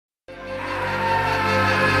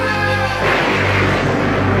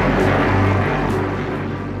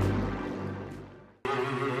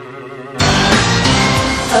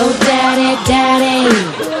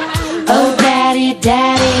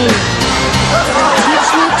Daddy,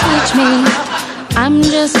 teach me, I'm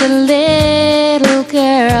just a little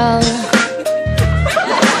girl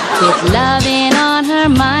with loving on her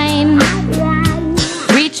mind.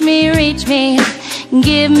 Reach me,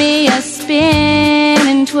 give me a spin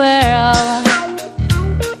and twirl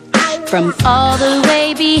from all the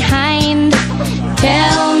way behind.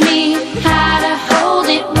 Tell me how to hold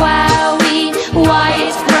it while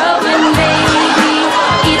it's growing, baby.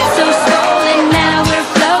 It's so swollen, now we're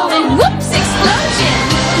flowing. Whoops, explosion!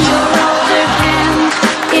 Your older hand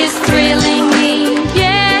is thrilling me,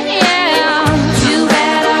 yeah. Too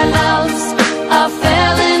bad our love's a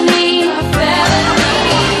felony.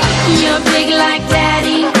 You're big like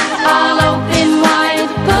Daddy, all open wide,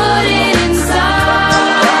 put it inside.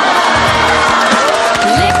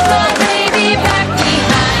 Lick my baby back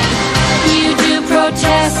behind. You do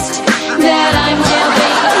protest that I'm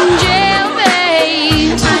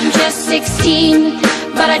jailbait. I'm just 16,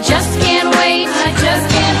 but I just can't wait.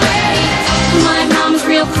 My mom's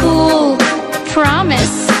real cool,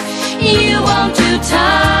 promise you won't do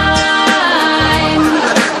time.